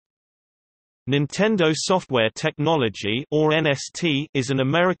Nintendo Software Technology or NST is an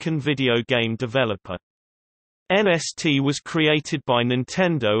American video game developer. NST was created by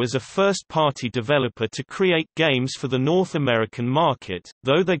Nintendo as a first-party developer to create games for the North American market,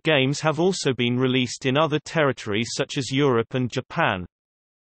 though their games have also been released in other territories such as Europe and Japan.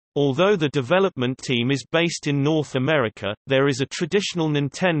 Although the development team is based in North America, there is a traditional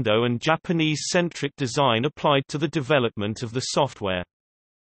Nintendo and Japanese-centric design applied to the development of the software.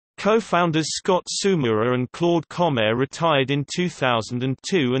 Co-founders Scott Sumura and Claude Comer retired in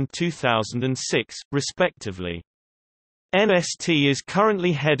 2002 and 2006, respectively. NST is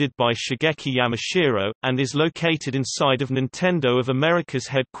currently headed by Shigeki Yamashiro, and is located inside of Nintendo of America's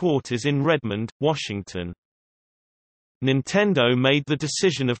headquarters in Redmond, Washington. Nintendo made the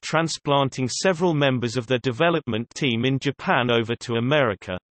decision of transplanting several members of their development team in Japan over to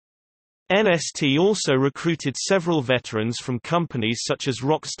America. NST also recruited several veterans from companies such as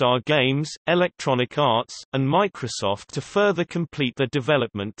Rockstar Games, Electronic Arts, and Microsoft to further complete their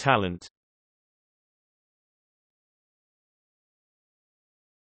development talent.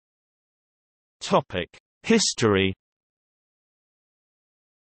 History.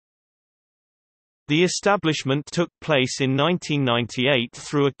 The establishment took place in 1998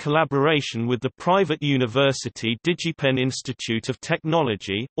 through a collaboration with the private university DigiPen Institute of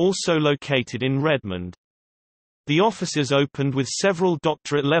Technology, also located in Redmond. The offices opened with several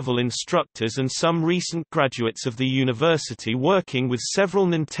doctorate-level instructors and some recent graduates of the university working with several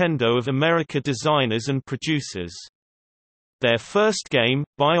Nintendo of America designers and producers. Their first game,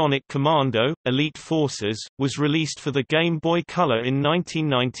 Bionic Commando: Elite Forces, was released for the Game Boy Color in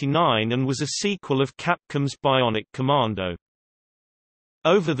 1999 and was a sequel of Capcom's Bionic Commando.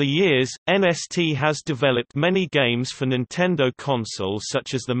 Over the years, NST has developed many games for Nintendo consoles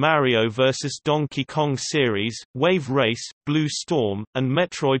such as the Mario vs. Donkey Kong series, Wave Race, Blue Storm, and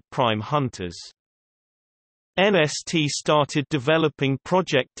Metroid Prime Hunters. NST started developing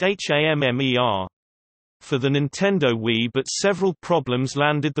Project HAMMER for the Nintendo Wii, but several problems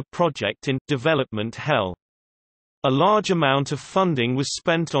landed the project in development hell. A large amount of funding was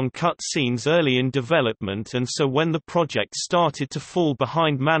spent on cut-scenes early in development, and so when the project started to fall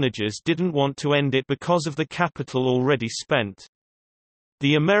behind, managers didn't want to end it because of the capital already spent.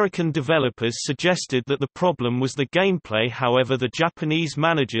 The American developers suggested that the problem was the gameplay, however the Japanese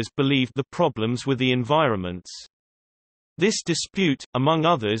managers believed the problems were the environments. This dispute, among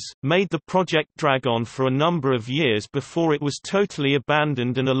others, made the project drag on for a number of years before it was totally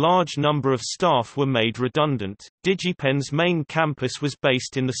abandoned and a large number of staff were made redundant. DigiPen's main campus was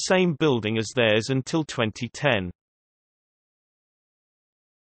based in the same building as theirs until 2010.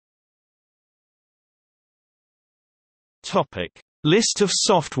 Topic: List of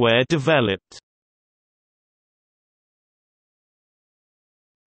software developed.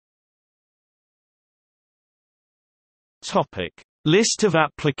 Topic: List of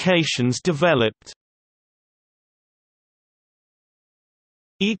applications developed.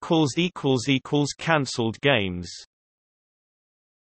 Cancelled games.